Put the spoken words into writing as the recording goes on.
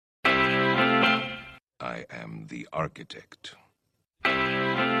I am the architect.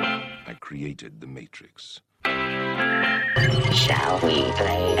 I created the Matrix. Shall we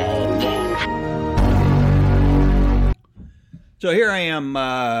play a game? So here I am,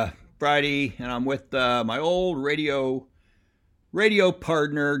 Friday, and I'm with my old radio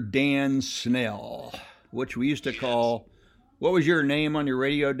partner, Dan Snell, which we used to call, what was your name on your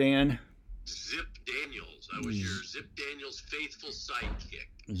radio, Dan? Zip Daniels. I was your Zip Daniels faithful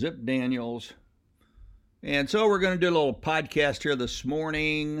sidekick. Zip Daniels. And so we're going to do a little podcast here this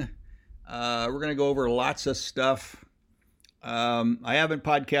morning. We're going to go over lots of stuff. I haven't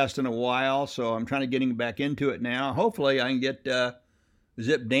podcasted in a while, so I'm trying to get back into it now. Hopefully I can get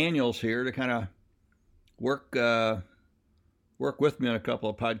Zip Daniels here to kind of work with me on a couple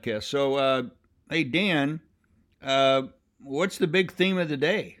of podcasts. So, hey, Dan, what's the big theme of the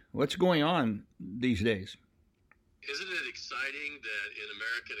day? What's going on these days? Isn't it exciting that in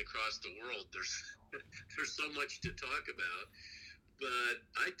America and across the world there's so much to talk about? But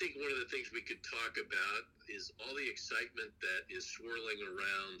I think one of the things we could talk about is all the excitement that is swirling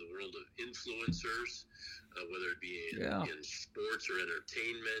around the world of influencers, whether it be in sports or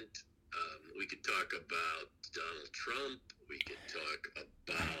entertainment. We could talk about Donald Trump. We could talk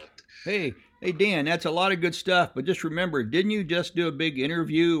about... Hey, Dan, that's a lot of good stuff. But just remember, didn't you just do a big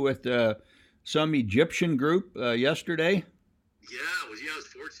interview with some Egyptian group yesterday? Yeah, I was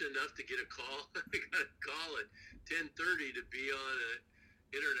fortunate enough to get a call. I got a call at 10:30 to be on an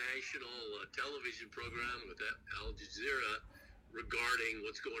international television program with Al Jazeera regarding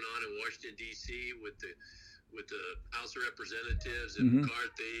what's going on in Washington, D.C. with the House of Representatives and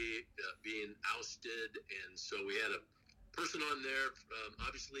McCarthy being ousted. And so we had a person on there.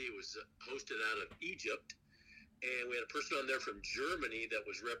 Obviously, it was hosted out of Egypt. And we had a person on there from Germany that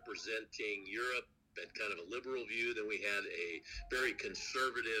was representing Europe at kind of a liberal view. Then we had a very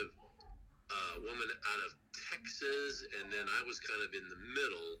conservative woman out of Texas, and then I was kind of in the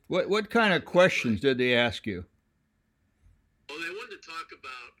middle. What kind of questions did they ask you? Oh, they wanted to talk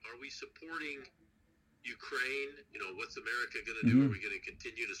about, are we supporting Ukraine? What's America going to do? Are we going to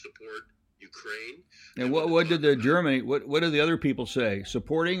continue to support Ukraine? And what did the Germany? What did the other people say?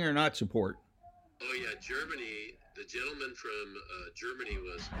 Supporting or not support? Oh yeah, Germany. The gentleman from Germany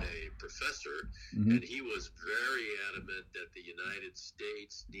was a professor, and he was very adamant that the United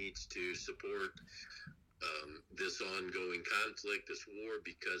States needs to support this ongoing conflict, this war,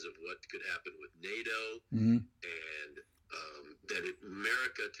 because of what could happen with NATO, and that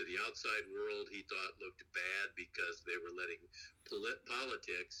America to the outside world he thought looked bad because they were letting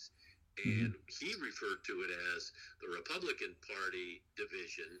politics. And he referred to it as the Republican Party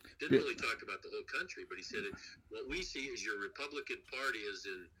division. Didn't really talk about the whole country, but he said what we see is your Republican Party is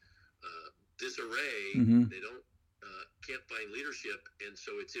in disarray. They can't find leadership, and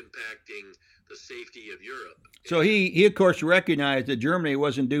so it's impacting the safety of Europe. So he of course recognized that Germany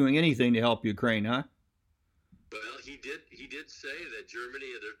wasn't doing anything to help Ukraine, huh? Well, he did say that Germany.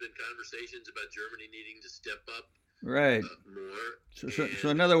 There's been conversations about Germany needing to step up. Right. More. So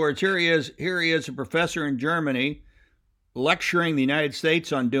in other words, here he is, a professor in Germany, lecturing the United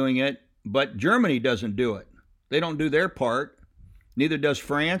States on doing it, but Germany doesn't do it. They don't do their part. Neither does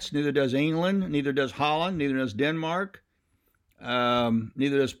France, neither does England, neither does Holland, neither does Denmark,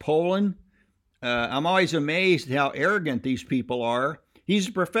 neither does Poland. I'm always amazed how arrogant these people are. He's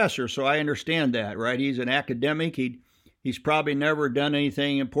a professor, so I understand that, right? He's an academic. He's probably never done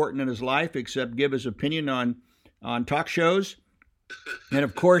anything important in his life except give his opinion on talk shows. And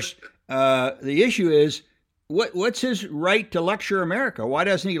of course, the issue is, what's his right to lecture America? Why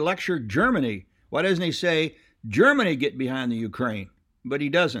doesn't he lecture Germany? Why doesn't he say, Germany get behind the Ukraine? But he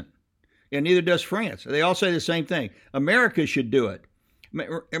doesn't. And neither does France. They all say the same thing. America should do it.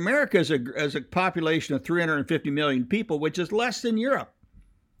 America is a population of 350 million people, which is less than Europe.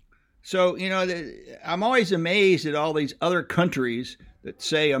 So, I'm always amazed at all these other countries that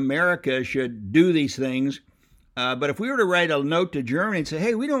say America should do these things. But if we were to write a note to Germany and say,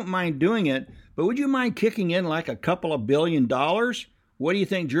 hey, we don't mind doing it, but would you mind kicking in like a couple of $1 billion? What do you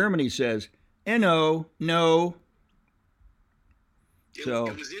think Germany says? No. It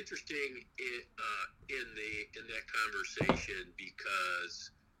was interesting in that conversation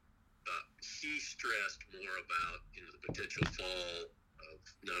because he stressed more about the potential fall of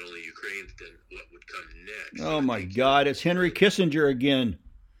not only Ukraine, but then what would come next. Oh my God, it's Henry Kissinger again.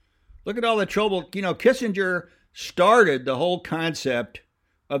 Look at all the trouble. Kissinger started the whole concept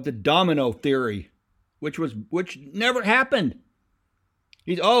of the domino theory, which never happened.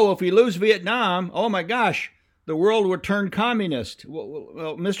 If we lose Vietnam, oh my gosh, the world would turn communist.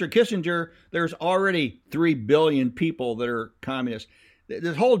 Well, Mr. Kissinger, there's already 3 billion people that are communists.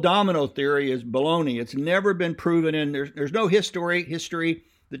 this whole domino theory is baloney. It's never been proven, and there's no history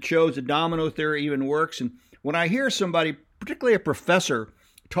that shows the domino theory even works. And when I hear somebody, particularly a professor,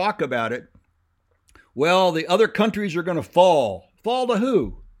 talk about it, well, the other countries are going to fall. Fall to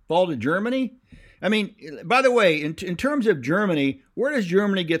who? Fall to Germany? I mean, by the way, in terms of Germany, where does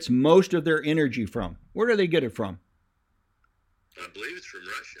Germany get most of their energy from? Where do they get it from? I believe it's from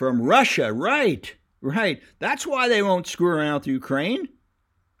Russia. From Russia, right. Right. That's why they won't screw around with Ukraine.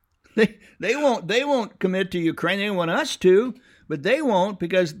 They won't commit to Ukraine. They want us to, but they won't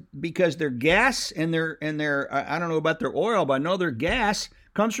because their gas and their I don't know about their oil, but I know their gas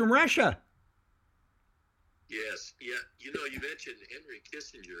comes from Russia. Yes, yeah. You know, you mentioned Henry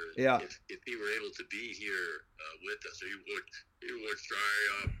Kissinger. Yeah. If he were able to be here with us, he would say,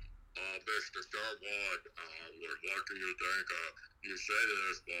 Mr. Sherwood, what do you think? You say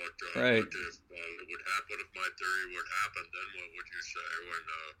this, but right. if it would happen, if my theory would happen, then what would you say when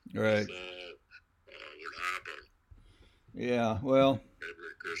right. the fall would happen? Yeah, well.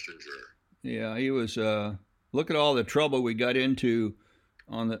 Henry Kissinger. Yeah, he was. Look at all the trouble we got into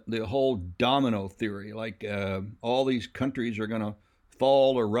on the whole domino theory. Like all these countries are going to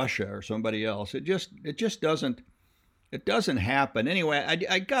fall to Russia or somebody else. It just doesn't. It doesn't happen. Anyway,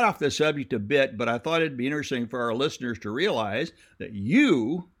 I got off the subject a bit, but I thought it'd be interesting for our listeners to realize that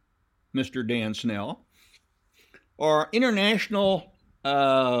you, Mr. Dan Snell, are international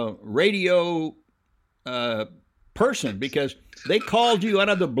radio person because they called you out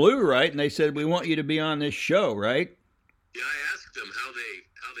of the blue, right? And they said, we want you to be on this show, right? Yeah, I asked them how they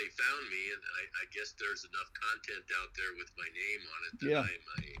found me, and I guess there's enough content out there with my name on it that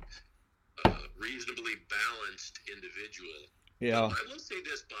I'm a reasonably balanced individual. Yeah. I will say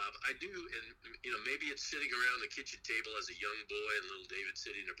this, Bob. I do, and maybe it's sitting around the kitchen table as a young boy in Little David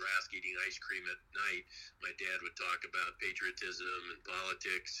City, Nebraska, eating ice cream at night. My dad would talk about patriotism and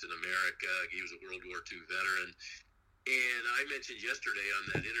politics in America. He was a World War II veteran. And I mentioned yesterday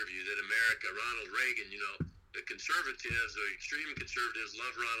on that interview that America, Ronald Reagan, the conservatives, or extreme conservatives,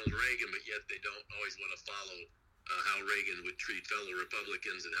 love Ronald Reagan, but yet they don't always want to follow how Reagan would treat fellow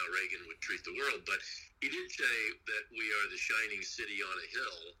Republicans and how Reagan would treat the world. But he did say that we are the shining city on a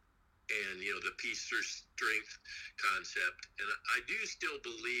hill, and the peace through strength concept. And I do still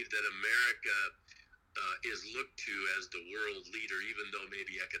believe that America is looked to as the world leader, even though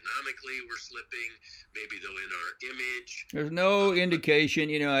maybe economically we're slipping, maybe though in our image. There's no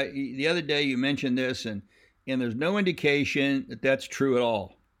indication. The other day you mentioned this, and there's no indication that that's true at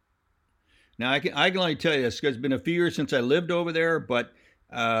all. Now, I can only tell you this because it's been a few years since I lived over there, but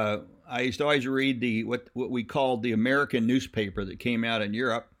I used to always read what we called the American newspaper that came out in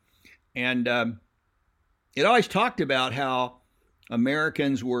Europe. And it always talked about how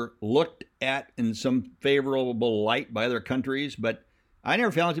Americans were looked at in some favorable light by other countries, but I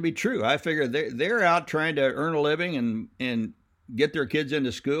never found it to be true. I figured they're out trying to earn a living and get their kids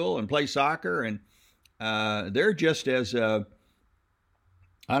into school and play soccer, and they're just as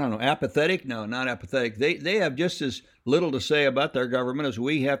apathetic? No, not apathetic. They have just as little to say about their government as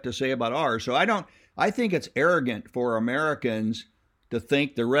we have to say about ours. So I think it's arrogant for Americans to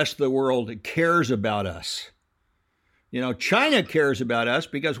think the rest of the world cares about us. China cares about us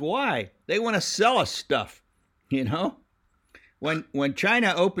because why? They want to sell us stuff. When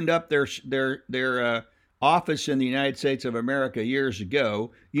China opened up their office in the United States of America years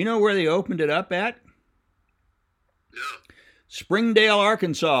ago, you know where they opened it up at? No. Springdale,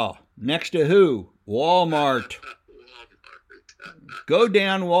 Arkansas. Next to who? Walmart. Go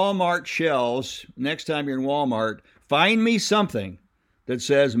down Walmart shelves next time you're in Walmart. Find me something that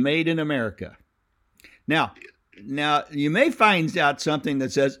says "Made in America." Now you may find out something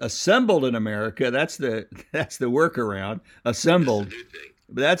that says "Assembled in America." That's the workaround. Assembled.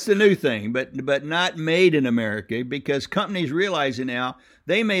 That's the new thing, but not made in America, because companies realizing now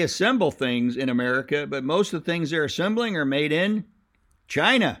they may assemble things in America, but most of the things they're assembling are made in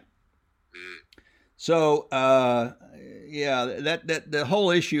China. So, that the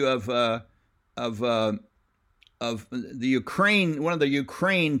whole issue of the Ukraine, one of the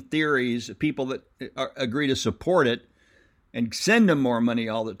Ukraine theories, people that agree to support it and send them more money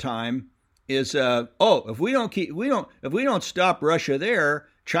all the time, is if we don't stop Russia there,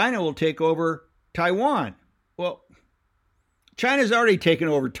 China will take over Taiwan. Well, China's already taken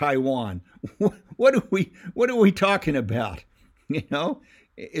over Taiwan. What are we talking about?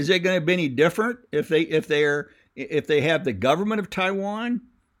 Is it going to be any different if they have the government of Taiwan?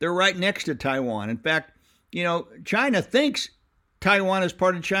 They're right next to Taiwan. In fact, China thinks Taiwan is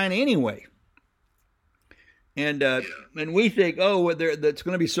part of China anyway. And we think, that's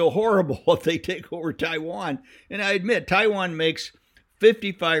going to be so horrible if they take over Taiwan. And I admit, Taiwan makes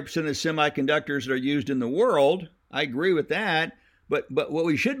 55% of semiconductors that are used in the world. I agree with that. But what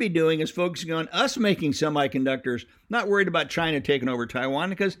we should be doing is focusing on us making semiconductors, not worried about China taking over Taiwan,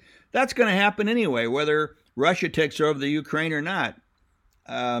 because that's going to happen anyway, whether Russia takes over the Ukraine or not.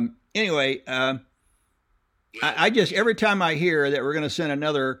 Anyway, I just, every time I hear that we're going to send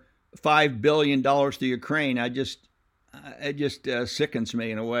another $5 billion to Ukraine, it just sickens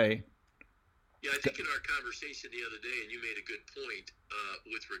me in a way. Yeah, I think in our conversation the other day, and you made a good point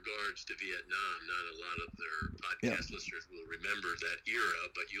with regards to Vietnam. Not a lot of their podcast listeners will remember that era,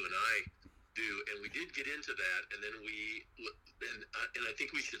 but you and I do, and we did get into that, and then and I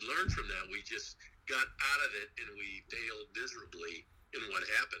think we should learn from that. We just got out of it, and we failed miserably in what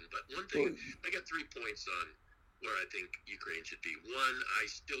happened. But one thing, I got 3 points on where I think Ukraine should be. One, I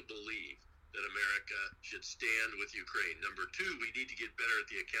still believe that America should stand with Ukraine. Number 2, we need to get better at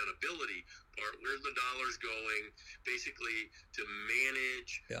the accountability part. Where the dollar's going, basically to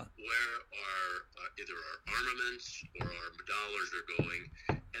manage where either our armaments or our dollars are going.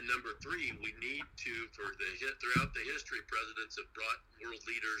 And number 3, we need to, throughout the history, presidents have brought world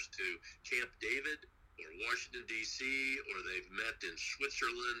leaders to Camp David or Washington, D.C., or they've met in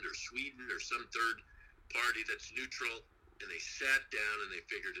Switzerland or Sweden or some third party that's neutral, and they sat down and they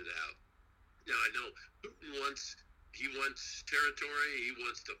figured it out. Now, I know Putin wants territory, he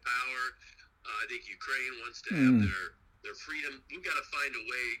wants the power. I think Ukraine wants to have their freedom. We've got to find a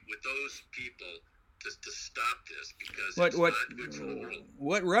way with those people to stop this, because it's not good for the world.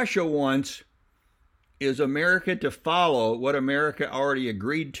 What Russia wants is America to follow what America already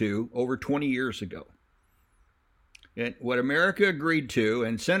agreed to over 20 years ago. And what America agreed to,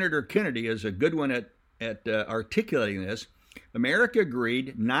 and Senator Kennedy is a good one at articulating this, America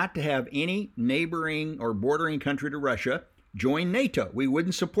agreed not to have any neighboring or bordering country to Russia join NATO. We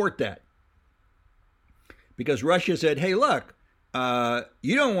wouldn't support that. Because Russia said, hey, look,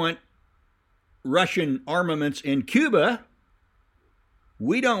 you don't want Russian armaments in Cuba.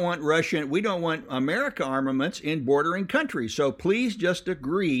 We don't want America armaments in bordering countries. So please just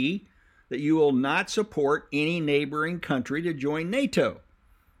agree that you will not support any neighboring country to join NATO.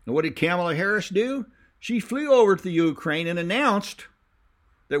 And what did Kamala Harris do? She flew over to the Ukraine and announced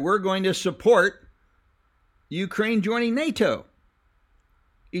that we're going to support Ukraine joining NATO.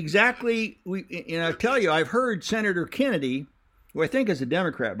 Exactly. And I tell you, I've heard Senator Kennedy, who I think is a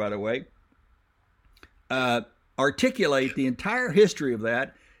Democrat, by the way, articulate the entire history of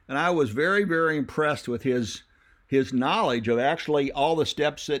that. And I was very, very impressed with his knowledge of actually all the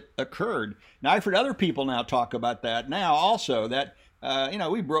steps that occurred. Now, I've heard other people now talk about that now also, that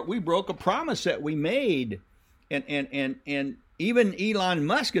we broke a promise that we made, and even Elon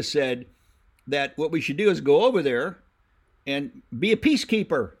Musk has said that what we should do is go over there and be a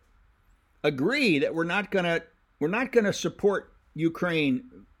peacekeeper. Agree that we're not gonna support Ukraine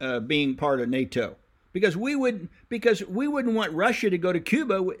being part of NATO, because we wouldn't want Russia to go to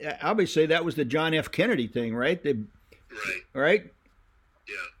Cuba. Obviously, that was the John F. Kennedy thing, right? Right.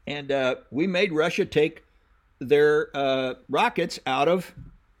 Yeah. And we made Russia take their rockets out of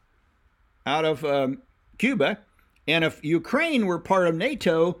Cuba, and if Ukraine were part of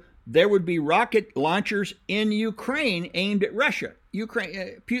NATO, there would be rocket launchers in Ukraine aimed at Russia.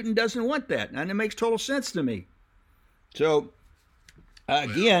 Putin doesn't want that, and it makes total sense to me. So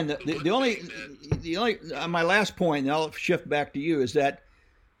again, the only my last point, and I'll shift back to you, is that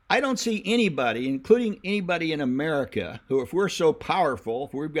I don't see anybody, including anybody in America, who, if we're so powerful,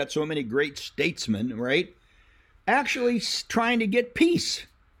 if we've got so many great statesmen, right, actually trying to get peace.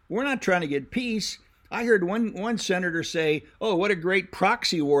 We're not trying to get peace. I heard one senator say, oh, what a great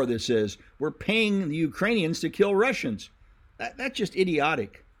proxy war this is. We're paying the Ukrainians to kill Russians. That's just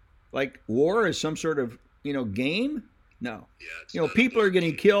idiotic. Like war is some sort of, game? No. Yeah, people are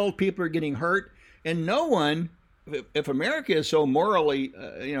getting killed, people are getting hurt, and no one, if America is so morally,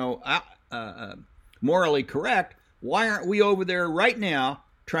 morally correct, why aren't we over there right now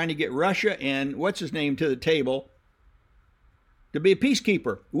trying to get Russia and what's his name to the table to be a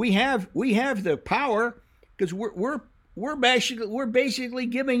peacekeeper? We have the power, because we're basically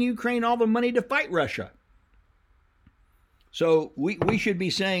giving Ukraine all the money to fight Russia. So we should be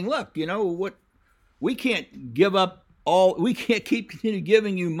saying, look, what, we can't give up we can't continue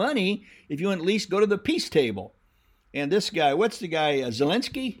giving you money if you at least go to the peace table. And this guy, what's the guy,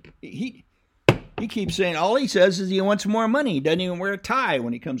 Zelensky? He keeps saying, all he says is he wants more money. He doesn't even wear a tie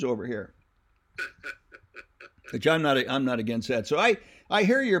when he comes over here. Which I'm not against that. So I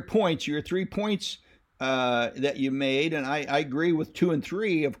hear your points, your 3 points that you made, and I agree with 2 and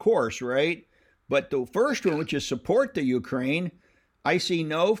 3, of course, right? But the first one, which is support the Ukraine, I see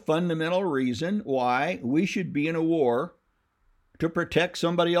no fundamental reason why we should be in a war to protect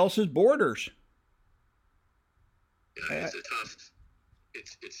somebody else's borders. Yeah,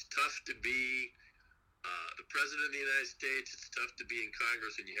 it's tough to be the president of the United States. It's tough to be in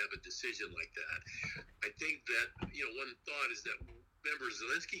Congress and you have a decision like that. I think that, one thought is that, remember,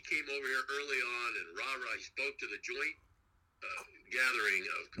 Zelensky came over here early on and he spoke to the joint gathering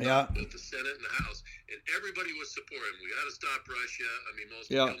of both the Senate and the House, and everybody was supporting him. We got to stop Russia. I mean,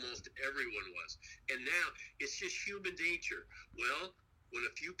 almost everyone was. And now it's just human nature. Well, when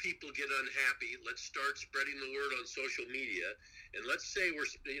a few people get unhappy, let's start spreading the word on social media. And let's say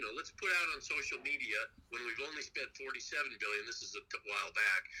let's put out on social media when we've only spent $47 billion. This is a while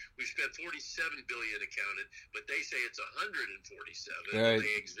back. We've spent $47 billion accounted, but they say it's $147. Right. And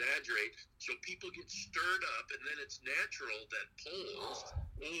they exaggerate, so people get stirred up, and then it's natural that polls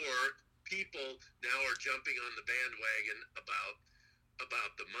or people now are jumping on the bandwagon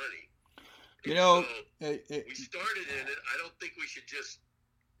about the money. You know, we started in it. I don't think we should just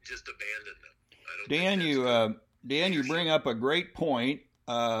abandon them. Dan, you bring up a great point,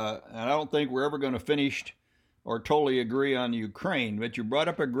 and I don't think we're ever going to finish or totally agree on Ukraine, but you brought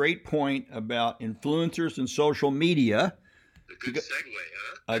up a great point about influencers and social media. A good segue,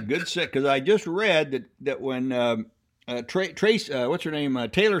 huh? A good segue, because I just read that when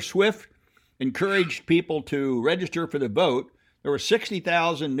Taylor Swift encouraged people to register for the vote, there were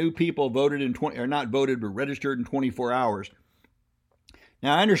 60,000 new people registered in 24 hours.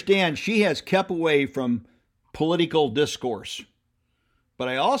 Now, I understand she has kept away from political discourse, but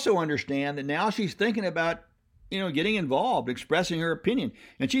I also understand that now she's thinking about, getting involved, expressing her opinion.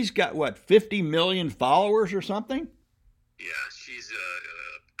 And she's got, 50 million followers or something? Yeah, she's a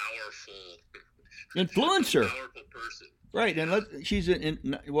powerful influencer. Powerful person. Right, and she's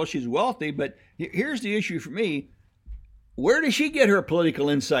wealthy, but here's the issue for me. Where does she get her political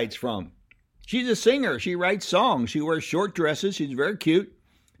insights from? She's a singer. She writes songs. She wears short dresses. She's very cute.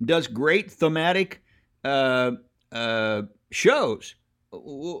 Does great thematic shows.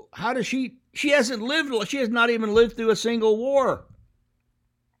 How does she? She has not even lived through a single war.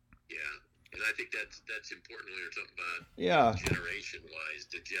 Yeah, and I think that's important when you're talking about generation-wise,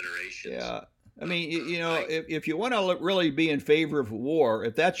 the generations. Yeah, I mean, if you want to really be in favor of war,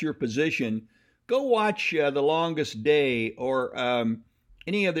 if that's your position, go watch The Longest Day or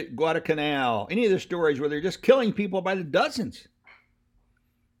any of the Guadalcanal, any of the stories where they're just killing people by the dozens.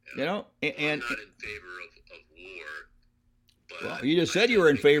 And I'm not in favor of war. But well, you just said you were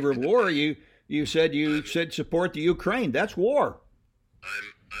in favor of war. You said support the Ukraine. That's war.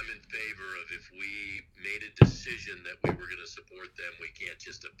 I'm in favor of, if we made a decision that we were going to support them, we can't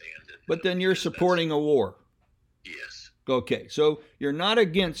just abandon them. But then you're supporting a war. Yes. Okay, so you're not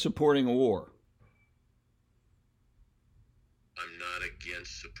against supporting a war. I'm not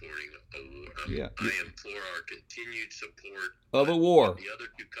against supporting a war. I am for our continued support of a war. The other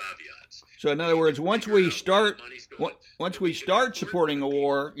two caveats. So in other words, once we start supporting a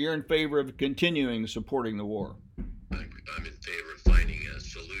war, you're in favor of continuing supporting the war. I'm in favor of finding a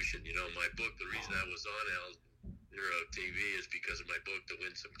solution. My book, the reason I was on Al Zero TV is because of my book, The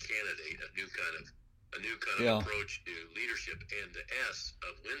Winsome Candidate, a new kind of approach to leadership. And the S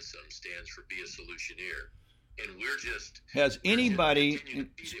of Winsome stands for be a solutioneer. And has anybody,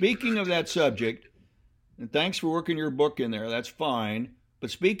 speaking of that subject, and thanks for working your book in there, that's fine, but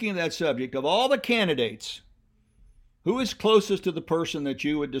speaking of that subject, of all the candidates, who is closest to the person that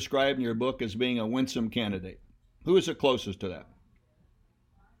you would describe in your book as being a winsome candidate? Who is the closest to that?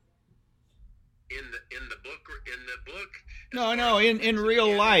 In the book? No, in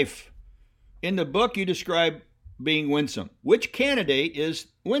real life. In the book, you describe being winsome. Which candidate is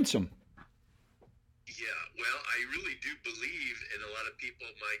winsome? Yeah, well, I really do believe, and a lot of people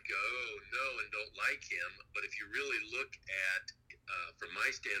might go, oh, no, and don't like him. But if you really look at, from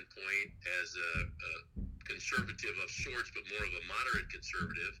my standpoint, as a conservative of sorts, but more of a moderate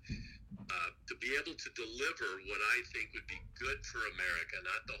conservative, to be able to deliver what I think would be good for America,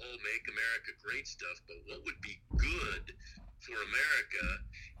 not the whole make America great stuff, but what would be good for America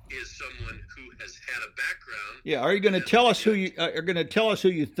is someone who has had a background. Yeah, are you going to tell us who you are going to tell us who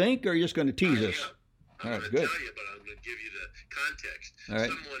you think, or are you just going to tease us? I'm going to tell you, but I'm going to give you the context. All right.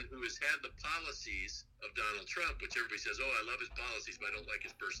 Someone who has had the policies of Donald Trump, which everybody says, oh, I love his policies, but I don't like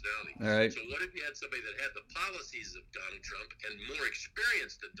his personality. All right. So what if you had somebody that had the policies of Donald Trump and more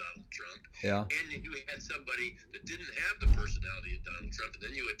experience than Donald Trump, and you had somebody that didn't have the personality of Donald Trump, and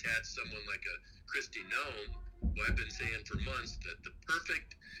then you attach someone like a Kristi Noem, who I've been saying for months that the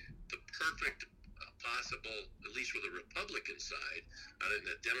perfect possible, at least with the Republican side, I think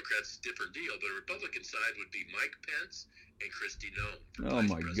the Democrats' different deal, but a Republican side would be Mike Pence and Kristi Noem. Oh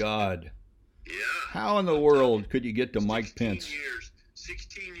my God! Yeah. How in the world could you get to Mike Pence?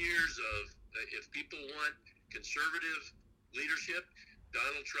 16 years of, if people want conservative leadership,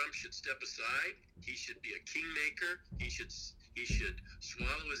 Donald Trump should step aside. He should be a kingmaker. He should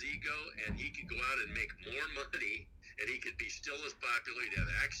swallow his ego, and he could go out and make more money, and he could be still as popular. He'd have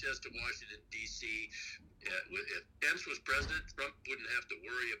access to Washington, D.C. If Pence was president, Trump wouldn't have to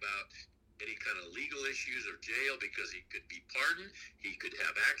worry about any kind of legal issues or jail because he could be pardoned. He could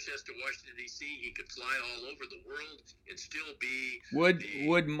have access to Washington, D.C. He could fly all over the world and still be.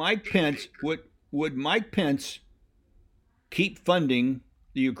 Would Mike Pence would Mike Pence keep funding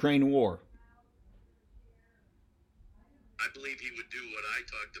the Ukraine war? I believe he would do what I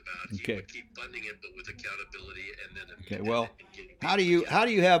talked about. Okay. He would keep funding it, but with accountability, and then. Okay. Well, how do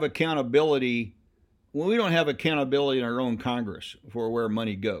you have accountability when we don't have accountability in our own Congress for where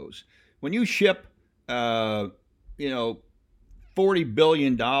money goes? When you ship, $40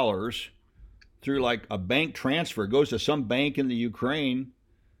 billion through like a bank transfer, goes to some bank in the Ukraine,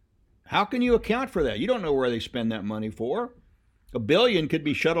 how can you account for that? You don't know where they spend that money for. $1 billion could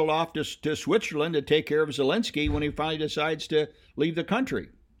be shuttled off to Switzerland to take care of Zelensky when he finally decides to leave the country.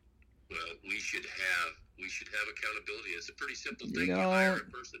 Well, we should have accountability. It's a pretty simple thing. You hire a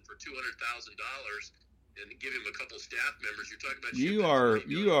person for $200,000 and give him a couple staff members. You're talking about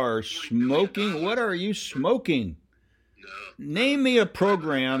you are smoking. What are you smoking? No. Name me a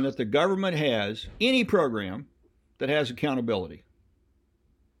program that the government has, any program that has accountability.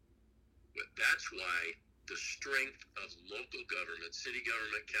 But that's why the strength of local government, city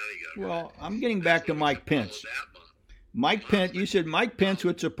government, county government. Well, I'm getting back to Mike Pence. Mike Pence, you said Mike Pence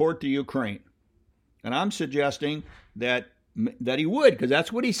would support the Ukraine. And I'm suggesting that he would, because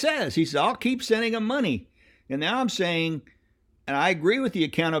that's what he says. He says, I'll keep sending him money. And now I'm saying, and I agree with the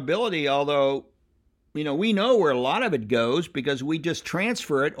accountability, although, we know where a lot of it goes because we just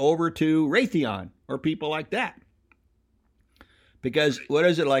transfer it over to Raytheon or people like that. Because what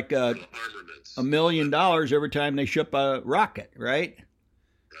is it, like $1 million every time they ship a rocket, right?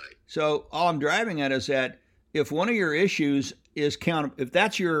 Right. So all I'm driving at is that if one of your issues is if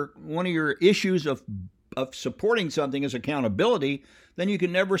that's one of your issues of supporting something is accountability, then you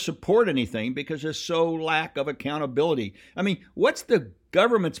can never support anything because there's so lack of accountability. I mean, what's the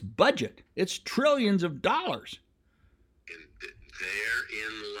government's budget? It's trillions of dollars. And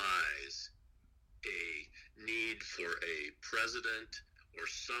therein lies a need for a president or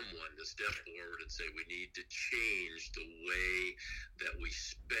someone to step forward and say we need to change the way that we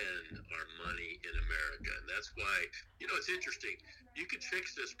spend our money in America. And that's why, it's interesting. You could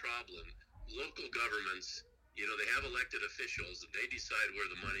fix this problem. Local governments, they have elected officials and they decide where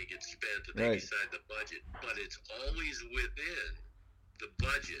the money gets spent and they decide the budget. But it's always within the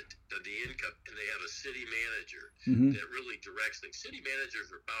budget of the income, and they have a city manager that really directs things. City managers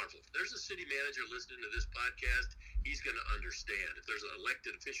are powerful. If there's a city manager listening to this podcast, he's going to understand. If there's an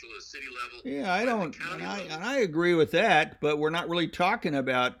elected official at a city level, I agree with that, but we're not really talking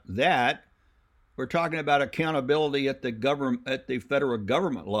about that. We're talking about accountability at the federal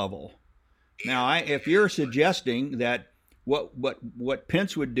government level. Now, if you're suggesting that what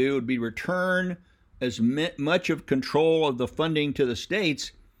Pence would do would be return as much of control of the funding to the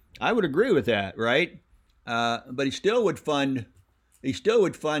states, I would agree with that, right? But he still would fund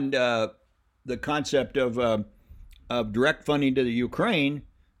the concept of direct funding to the Ukraine.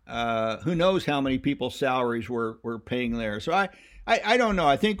 Who knows how many people's salaries we're paying there? So I don't know.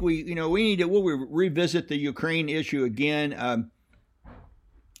 I think we'll revisit the Ukraine issue again.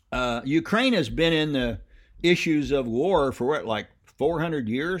 Ukraine has been in the issues of war for like 400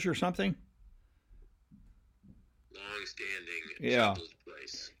 years or something. Long-standing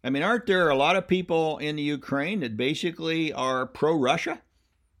place. I mean, aren't there a lot of people in the Ukraine that basically are pro-Russia?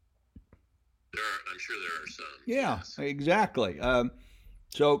 I'm sure there are some. Yeah, yes. Exactly.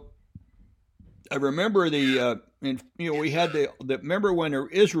 So I remember we had remember when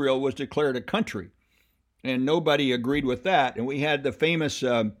Israel was declared a country, and nobody agreed with that, and we had the famous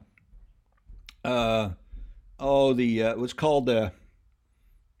it was called the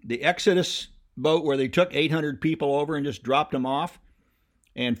Exodus boat where they took 800 people over and just dropped them off.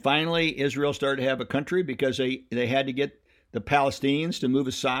 And finally, Israel started to have a country because they had to get the Palestinians to move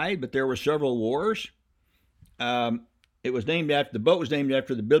aside, but there were several wars. The boat was named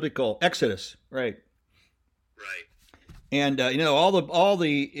after the biblical Exodus, right? Right. And all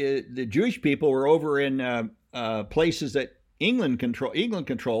the Jewish people were over in places that England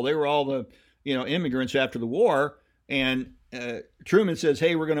controlled. They were all the immigrants after the war. And Truman says,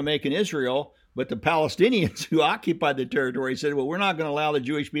 "Hey, we're going to make an Israel." But the Palestinians who occupied the territory said, "Well, we're not going to allow the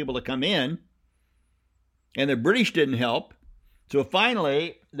Jewish people to come in." And the British didn't help. So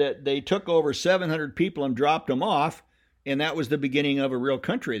finally, that they took over 700 people and dropped them off, and that was the beginning of a real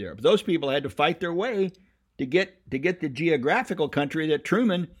country there. But those people had to fight their way to get the geographical country that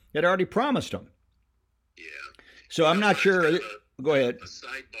Truman had already promised them. Yeah. So I'm not sure. Go ahead. A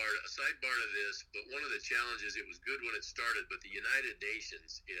sidebar to this, but one of the challenges, it was good when it started, but the United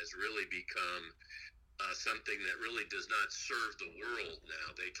Nations has really become something that really does not serve the world now.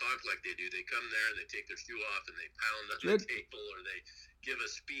 They talk like they do. They come there and they take their shoe off and they pound on the table or they give a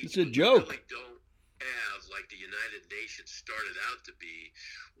speech. It's a joke. We really don't have like the United Nations started out to be,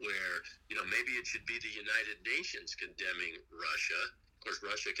 where maybe it should be the United Nations condemning Russia. Of course,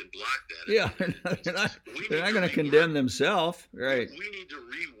 Russia can block that. Yeah, they're not going to condemn themselves, right? We need to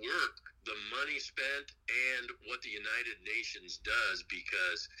rework the money spent and what the United Nations does,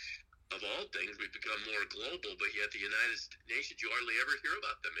 because of all things, we've become more global, but yet the United Nations, you hardly ever hear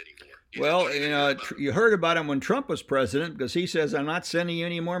about them anymore. You heard about him when Trump was president, because he says, I'm not sending you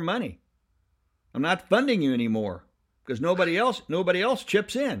any more money. I'm not funding you anymore, because nobody else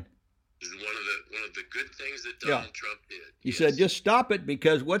chips in. This is one of the good things that Donald Trump did. He said, just stop it,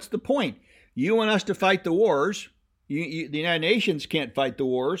 because what's the point? You want us to fight the wars. The United Nations can't fight the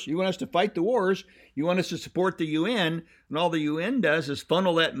wars. You want us to fight the wars. You want us to support the UN, and all the UN does is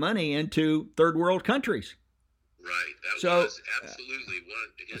funnel that money into third world countries. Right. That was absolutely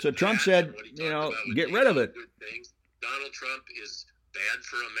one. So Trump said, get rid of it. Donald Trump is bad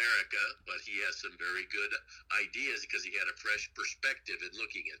for America, but he has some very good ideas because he had a fresh perspective in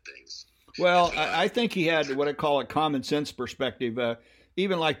looking at things. Well, I think he had what I call a common sense perspective,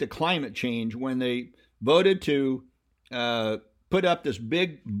 even like the climate change, when they voted to put up this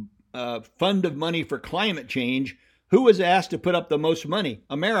big fund of money for climate change. Who was asked to put up the most money?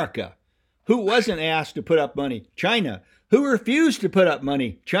 America. Who wasn't asked to put up money? China. Who refused to put up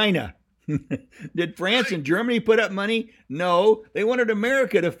money? China. Did France and Germany put up money? No. They wanted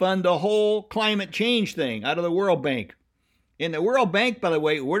America to fund the whole climate change thing out of the World Bank. And the World Bank, by the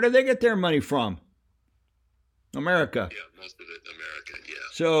way, where do they get their money from? America. Yeah, most of it America, yeah.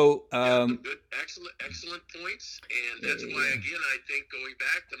 So, good, excellent points. And that's why, again, I think going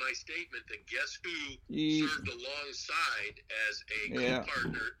back to my statement that guess who served alongside as a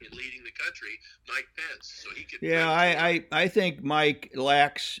co-partner in leading the country? Mike Pence. So he could. Yeah, I think Mike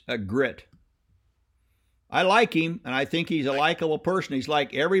lacks a grit. I like him, and I think he's a likable person. He's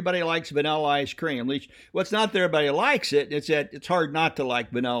like, everybody likes vanilla ice cream. At least, well, it's not that everybody likes it. It's that it's hard not to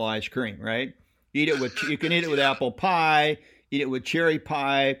like vanilla ice cream, right? You can eat it with apple pie, eat it with cherry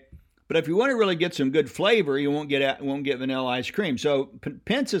pie. But if you want to really get some good flavor, you won't get vanilla ice cream. So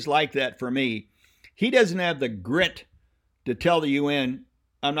Pence is like that for me. He doesn't have the grit to tell the UN,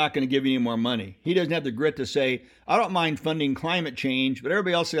 I'm not going to give you any more money. He doesn't have the grit to say, I don't mind funding climate change, but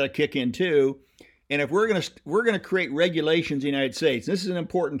everybody else has got to kick in too. And if we're going to create regulations in the United States, this is an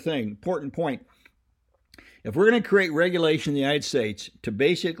important point. If we're going to create regulations in the United States to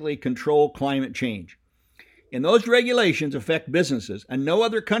basically control climate change, and those regulations affect businesses, and no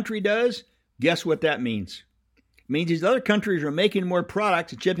other country does, guess what that means? It means these other countries are making more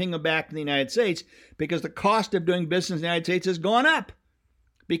products and shipping them back to the United States because the cost of doing business in the United States has gone up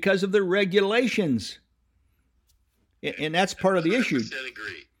because of the regulations. And that's part of the issue.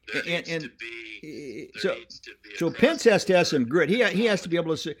 So Pence has to have some grit. He has to be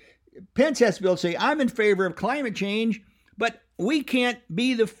able to say, Pence has to be able to say, I'm in favor of climate change, but we can't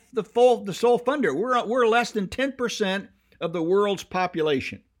be the sole funder. We're less than 10% of the world's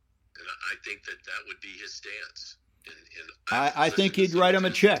population. And I think that would be his stance. I think he'd write him a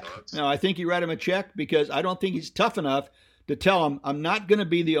check. No, I think he'd write him a check because I don't think he's tough enough to tell him, I'm not going to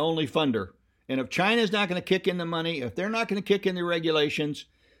be the only funder. And if China's not going to kick in the money, if they're not going to kick in the regulations,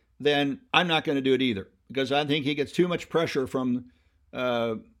 then I'm not going to do it either. Because I think he gets too much pressure from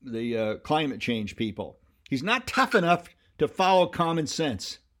the climate change people. He's not tough enough to follow common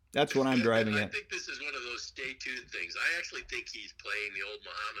sense. That's what I'm driving at. I think this is one of those stay tuned things. I actually think he's playing the old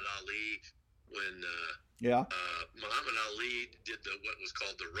Muhammad Ali when Muhammad Ali did what was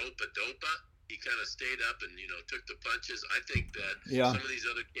called the rope-a-dopa. He kind of stayed up and took the punches. I think that some of these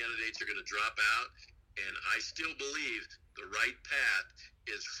other candidates are going to drop out, and I still believe the right path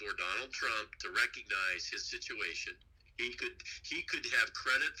is for Donald Trump to recognize his situation. He could have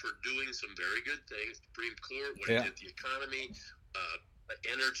credit for doing some very good things. Supreme Court, what he did the economy,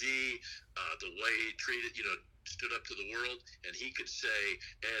 energy, the way he treated, stood up to the world, and he could say,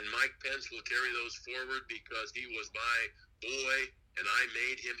 and Mike Pence will carry those forward because he was my boy, and I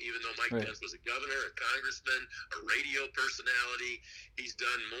made him, even though Mike Pence was a governor, a congressman, a radio personality. He's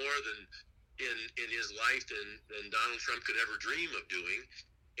done more than in his life than Donald Trump could ever dream of doing.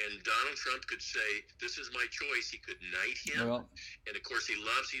 And Donald Trump could say, this is my choice. He could knight him. Well, and of course, he's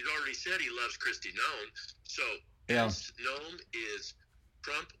already said he loves Kristi Noem. So, yeah. Noem is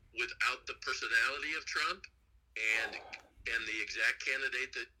Trump without the personality of Trump and the exact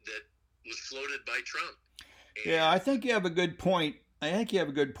candidate that was floated by Trump. And yeah, I think you have a good point. I think you have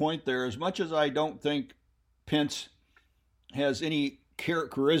a good point there. As much as I don't think Pence has any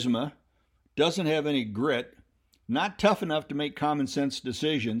charisma, doesn't have any grit, not tough enough to make common sense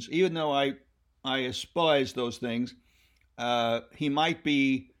decisions, even though I despise those things, he might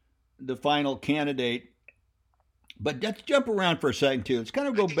be the final candidate. But let's jump around for a second, too. Let's kind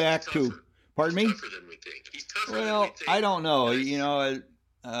of go back to, pardon me? He's tougher than we think. He's tougher than we Well, think. I don't know,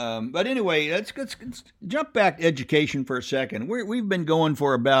 but anyway, let's jump back to education for a second. We've been going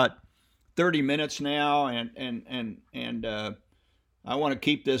for about 30 minutes now, and I want to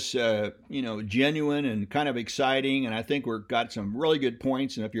keep this, genuine and kind of exciting. And I think we've got some really good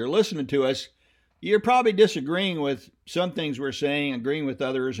points. And if you're listening to us, you're probably disagreeing with some things we're saying, agreeing with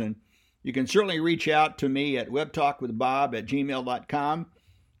others. And you can certainly reach out to me at webtalkwithbob@gmail.com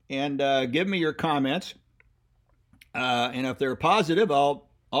and give me your comments. And if they're positive, I'll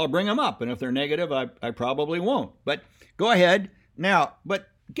bring them up. And if they're negative, I probably won't. But go ahead now. But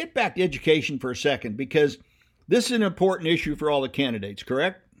get back to education for a second, because this is an important issue for all the candidates,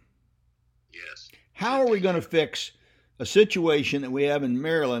 correct? Yes. How are we going to fix a situation that we have in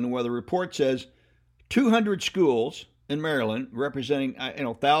Maryland where the report says 200 schools in Maryland representing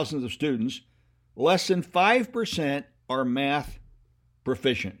thousands of students, less than 5% are math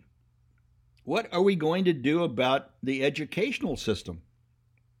proficient? What are we going to do about the educational system?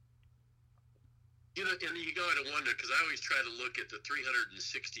 And you got to wonder, because I always try to look at the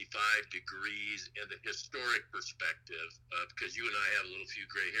 365 degrees and the historic perspective, because you and I have a little few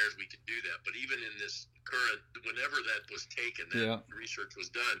gray hairs, we could do that. But even in this current, whenever that was taken, that research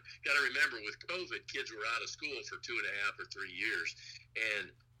was done, got to remember, with COVID, kids were out of school for 2.5 or 3 years.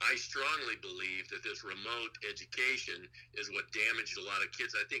 And I strongly believe that this remote education is what damaged a lot of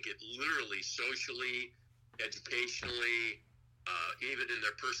kids. I think it literally, socially, educationally, even in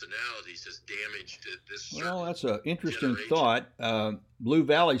their personalities, has damaged this. Well, that's an interesting generation. thought. Blue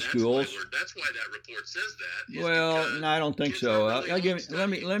Valley schools. That's why that report says that. Well, no, I don't think so. Let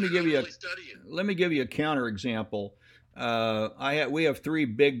me give you a counter example. We have 3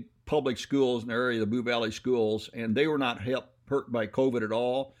 big public schools in the area, the Blue Valley schools, and they were not hurt by COVID at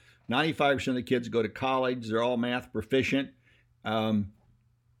all. 95% of the kids go to college. They're all math proficient.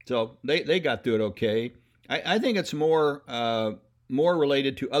 So they got through it okay. I think it's more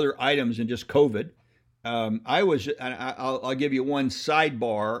related to other items than just COVID. I'll give you one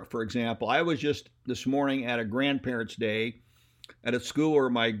sidebar, for example. I was just this morning at a grandparents' day at a school where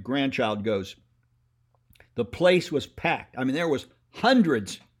my grandchild goes. The place was packed. I mean, there was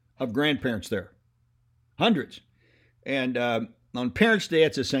hundreds of grandparents there. Hundreds. And on Parents' Day,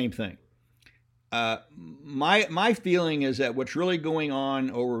 it's the same thing. My feeling is that what's really going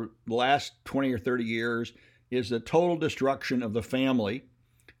on over the last 20 or 30 years is the total destruction of the family.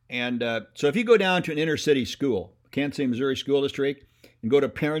 And so if you go down to an inner city school, Kansas City, Missouri School District, and go to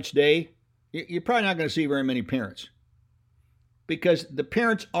Parents' Day, you're probably not going to see very many parents, because the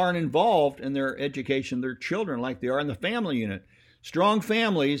parents aren't involved in their education of their children like they are in the family unit. Strong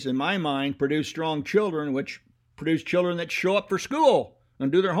families, in my mind, produce strong children, which produce children that show up for school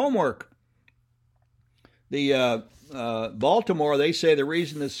and do their homework. The Baltimore, they say the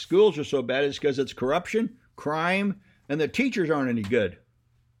reason the schools are so bad is because it's corruption, crime, and the teachers aren't any good.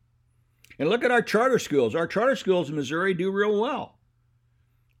 And look at our charter schools. Our charter schools in Missouri do real well.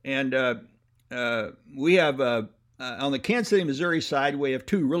 And we have, on the Kansas City, Missouri side, we have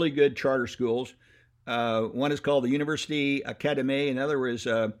 2 really good charter schools. One is called the University Academy, and the other is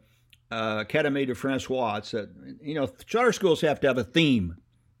Académie de François. It's charter schools have to have a theme.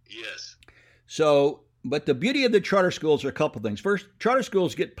 Yes. So, but the beauty of the charter schools are a couple things. First, charter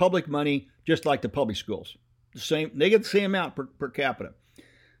schools get public money just like the public schools. They get the same amount per capita.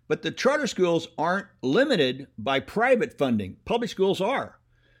 But the charter schools aren't limited by private funding. Public schools are.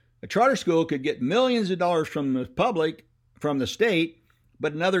 A charter school could get millions of dollars from the state,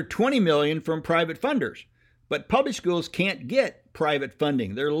 but another $20 million from private funders. But public schools can't get private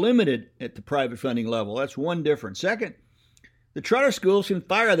funding. They're limited at the private funding level. That's one difference. Second, the charter schools can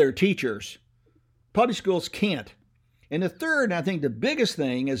fire their teachers. Public schools can't. And the third, and I think the biggest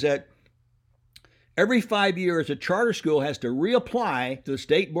thing, is that every 5 years, a charter school has to reapply to the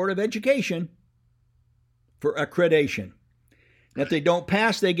State Board of Education for accreditation. And if they don't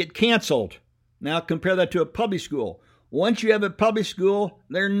pass, they get canceled. Now compare that to a public school. Once you have a public school,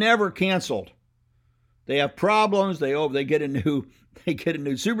 they're never canceled. They have problems. They get a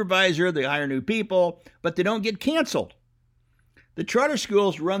new supervisor. They hire new people, but they don't get canceled. The charter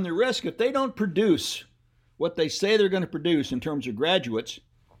schools run the risk if they don't produce what they say they're going to produce in terms of graduates,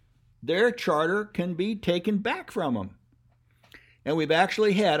 their charter can be taken back from them. And we've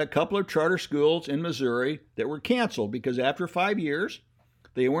actually had a couple of charter schools in Missouri that were canceled because after 5 years,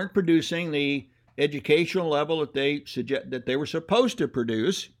 they weren't producing the educational level that they were supposed to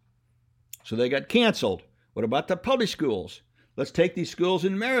produce, so they got canceled. What about the public schools? Let's take these schools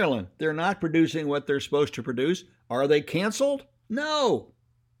in Maryland. They're not producing what they're supposed to produce. Are they canceled? No.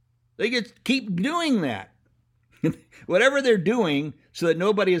 They keep doing that. Whatever they're doing so that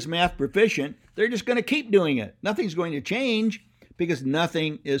nobody is math proficient, they're just going to keep doing it. Nothing's going to change because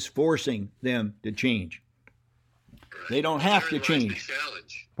nothing is forcing them to change. Right. They don't have to change.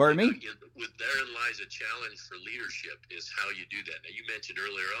 Pardon me? Therein lies a challenge for leadership is how you do that. Now, you mentioned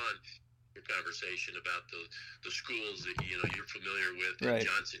earlier on your conversation about the schools that you're familiar with in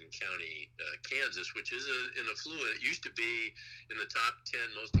Johnson County, Kansas, which is an affluent. It used to be in the top 10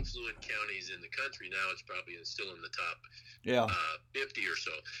 most affluent counties in the country. Now it's probably still in the top 50 or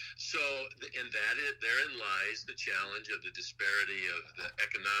so. So, and therein lies the challenge of the disparity of the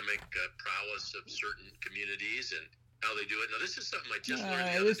economic prowess of certain communities and how they do it. Now, this is something I just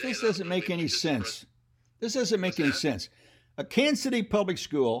learned the other day. This doesn't make any sense. This doesn't make any sense. A Kansas City public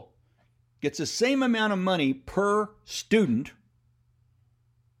school gets the same amount of money per student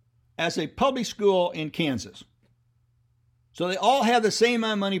as a public school in Kansas. So they all have the same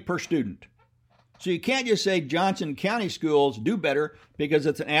amount of money per student. So you can't just say Johnson County schools do better because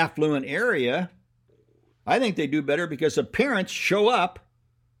it's an affluent area. I think they do better because the parents show up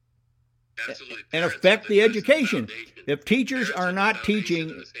and affect the education. If teachers are not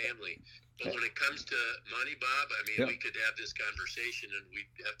teaching... But when it comes to money, Bob, we could have this conversation and we'd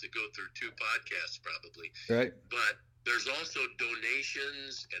have to go through 2 podcasts probably. Right. But there's also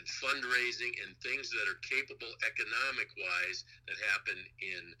donations and fundraising and things that are capable economic-wise that happen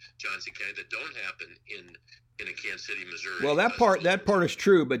in Johnson County that don't happen in a Kansas City, Missouri. Well, that part is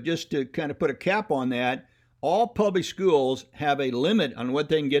true, but just to kind of put a cap on that, all public schools have a limit on what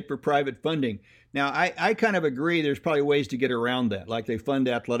they can get for private funding. Now, I kind of agree there's probably ways to get around that, like they fund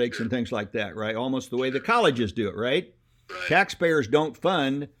athletics and things like that, right? Almost the way the colleges do it, right? Taxpayers don't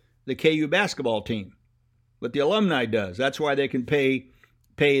fund the KU basketball team, but the alumni does. That's why they can pay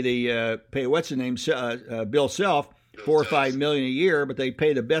what's his name, Bill Self, $4 or $5 million a year, but they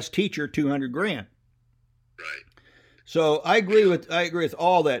pay the best teacher $200,000. Right. So I agree with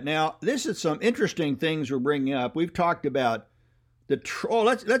all that. Now, this is some interesting things we're bringing up. We've talked about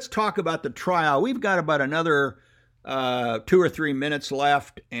let's talk about the trial. We've got about another 2 or 3 minutes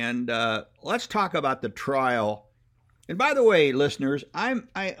left, and let's talk about the trial. And by the way, listeners, I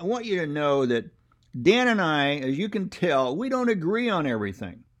want you to know that Dan and I, as you can tell, we don't agree on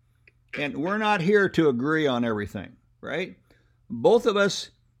everything, and we're not here to agree on everything, right? Both of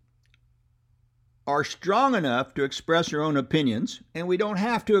us are strong enough to express our own opinions, and we don't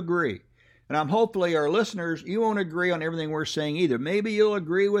have to agree. And hopefully our listeners, you won't agree on everything we're saying either. Maybe you'll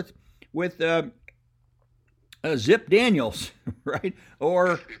agree with Zip Daniels, right?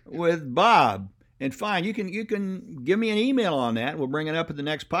 Or with Bob. And fine, you can give me an email on that. We'll bring it up at the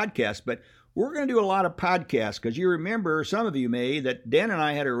next podcast. But we're going to do a lot of podcasts because you remember, some of you may, that Dan and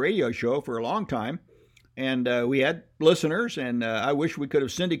I had a radio show for a long time. And we had listeners, and I wish we could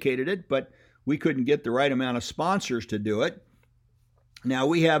have syndicated it, but we couldn't get the right amount of sponsors to do it.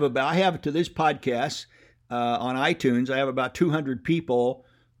 Now, I have to this podcast on iTunes, I have about 200 people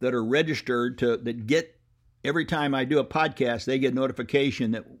that are registered that get, every time I do a podcast, they get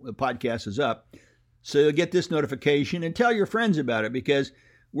notification that the podcast is up. So you'll get this notification and tell your friends about it because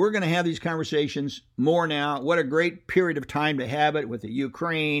we're going to have these conversations more now. What a great period of time to have it with the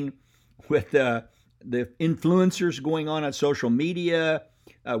Ukraine, with the influencers going on social media,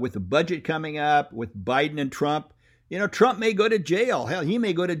 with the budget coming up, with Biden and Trump. Trump may go to jail. Hell, he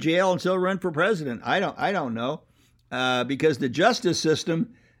may go to jail and still run for president. I don't know, because the justice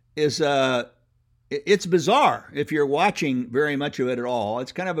system is it's bizarre. If you're watching very much of it at all,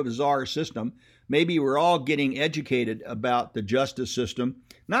 it's kind of a bizarre system. Maybe we're all getting educated about the justice system,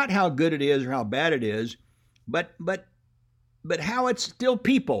 not how good it is or how bad it is, but how it's still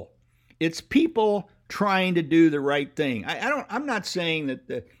people. It's people trying to do the right thing. I'm not saying that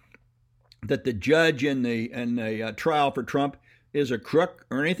the judge in the trial for Trump is a crook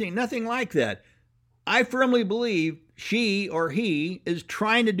or anything, nothing like that. I firmly believe she or he is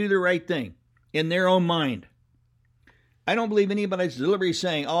trying to do the right thing in their own mind. I don't believe anybody's deliberately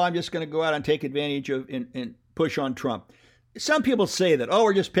saying, I'm just going to go out and take advantage of and push on Trump. some people say that, oh,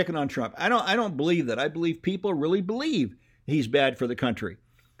 we're just picking on Trump. I don't believe that. I believe people really believe he's bad for the country,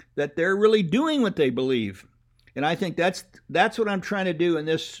 that they're really doing what they believe. And I think that's what I'm trying to do in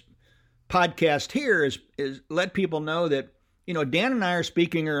this podcast here is let people know that, Dan and I are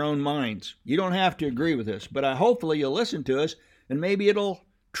speaking our own minds. You don't have to agree with us, but hopefully you'll listen to us and maybe it'll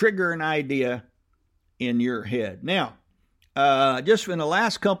trigger an idea in your head. Now, just in the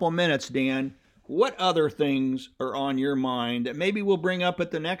last couple of minutes, Dan, what other things are on your mind that maybe we'll bring up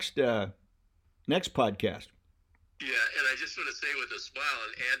at the next podcast? Yeah, and I just want to say with a smile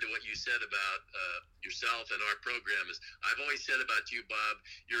and add to what you said about yourself and our program is I've always said about you, Bob,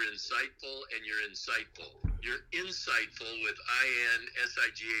 you're insightful and you're insightful. You're insightful with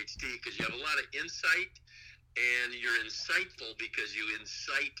INSIGHT because you have a lot of insight, and you're insightful because you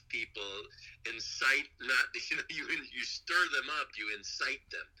incite people. Incite, not you stir them up, you incite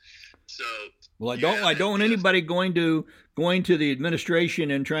them. So well, I don't want anybody going to the administration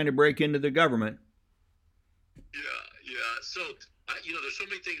and trying to break into the government. Yeah. So, there's so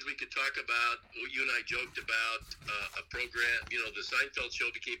many things we could talk about. You and I joked about a program. The Seinfeld show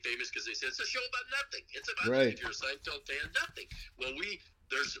became famous because they said it's a show about nothing. It's about right. If you're a Seinfeld fan, nothing. Well,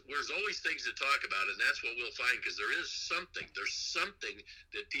 there's always things to talk about, and that's what we'll find because there's something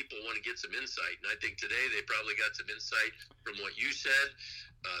that people want to get some insight. And I think today they probably got some insight from what you said,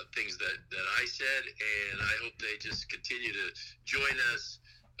 things that I said, and I hope they just continue to join us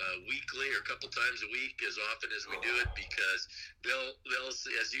weekly or a couple times a week as often as we do it, because they'll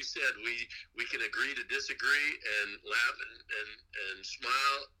as you said, we can agree to disagree and laugh and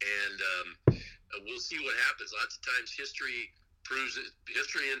smile, and we'll see what happens. Lots of times history proves it.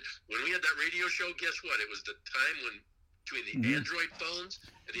 And when we had that radio show, guess what? It was the time when between the Android phones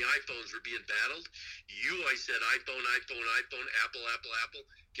and the iPhones were being battled. I said iPhone, Apple.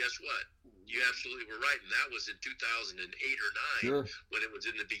 Guess what? You absolutely were right, and that was in 2008 or 9 when it was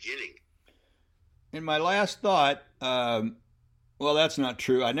in the beginning. And my last thought, well, that's not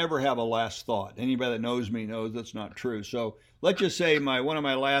true. I never have a last thought. Anybody that knows me knows that's not true. So let's just say one of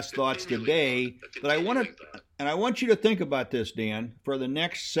my last thoughts today that I want you to think about this, Dan, for the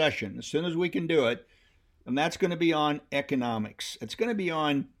next session, as soon as we can do it, and that's going to be on economics. It's going to be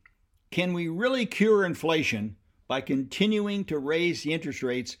on, can we really cure inflation by continuing to raise the interest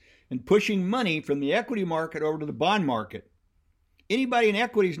rates and pushing money from the equity market over to the bond market? Anybody in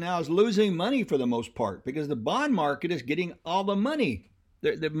equities now is losing money for the most part because the bond market is getting all the money.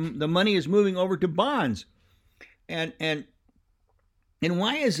 The money is moving over to bonds. And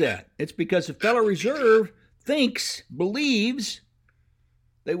why is that? It's because the Federal Reserve believes,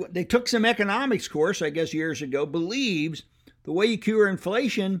 they took some economics course, I guess, years ago, believes the way you cure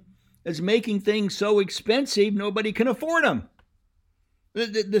inflation is making things so expensive nobody can afford them.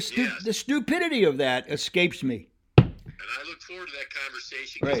 The stupidity of that escapes me. And I look forward to that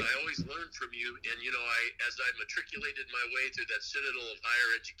conversation because I always learn from you. And, as I matriculated my way through that Citadel of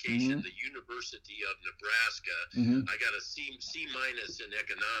Higher Education, the University of Nebraska, I got a C- in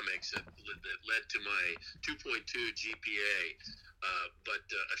economics that led to my 2.2 GPA. But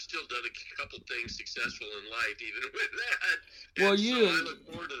I've still done a couple things successful in life, even with that. So I look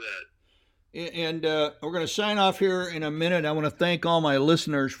forward to that. And we're going to sign off here in a minute. I want to thank all my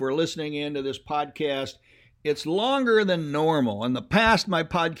listeners for listening in to this podcast. It's longer than normal. In the past, my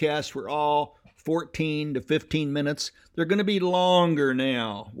podcasts were all 14 to 15 minutes. They're going to be longer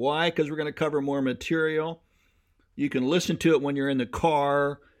now. Why? Because we're going to cover more material. You can listen to it when you're in the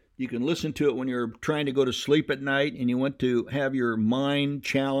car. You can listen to it when you're trying to go to sleep at night and you want to have your mind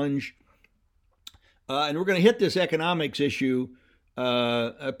challenged. And we're going to hit this economics issue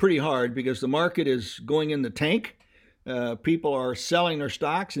pretty hard because the market is going in the tank. People are selling their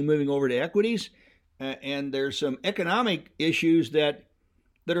stocks and moving over to equities. And there's some economic issues that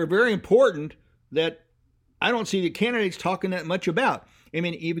are very important that I don't see the candidates talking that much about. I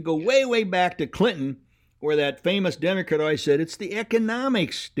mean, even go way, way back to Clinton, where that famous Democrat always said, it's the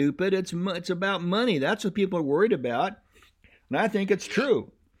economics, stupid. It's about money. That's what people are worried about. And I think it's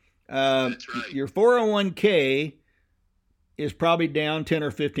true. That's right. Your 401k is probably down 10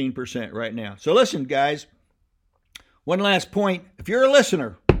 or 15% right now. So listen, guys, one last point. If you're a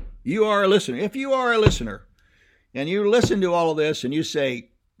listener, you are a listener. If you are a listener and you listen to all of this and you say,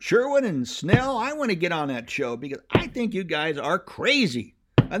 Sherwood and Snell, I want to get on that show because I think you guys are crazy.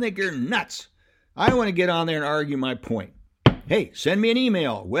 I think you're nuts. I want to get on there and argue my point. Hey, send me an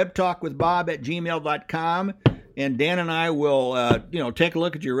email, webtalkwithbob@gmail.com, and Dan and I will, take a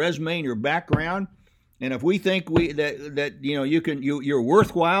look at your resume and your background. And if we think that you're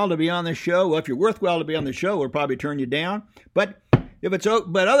worthwhile to be on the show, well, if you're worthwhile to be on the show, we'll probably turn you down. But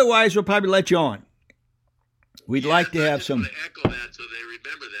otherwise, we'll probably let you on. We'd like to I have just some. want to echo that so they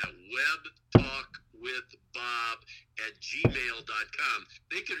remember that. webtalkwithbob@gmail.com.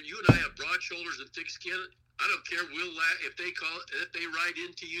 You and I have broad shoulders and thick skin. I don't care. If they write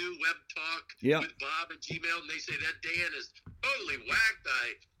into you, webtalkwithbob@gmail, and they say that Dan is totally whacked.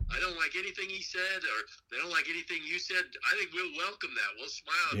 I don't like anything he said, or they don't like anything you said. I think we'll welcome that. We'll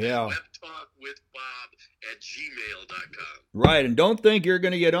smile at that. webtalkwithbob@gmail.com. Right, and don't think you're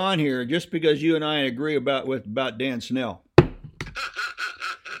going to get on here just because you and I agree about Dan Snell.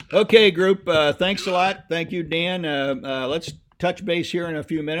 Okay, group. Thanks a lot. Thank you, Dan. Let's touch base here in a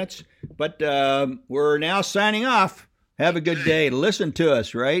few minutes, but we're now signing off. Have a good day. Listen to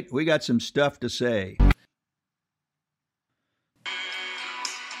us, right? We got some stuff to say.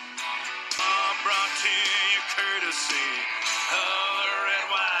 Brought to you courtesy of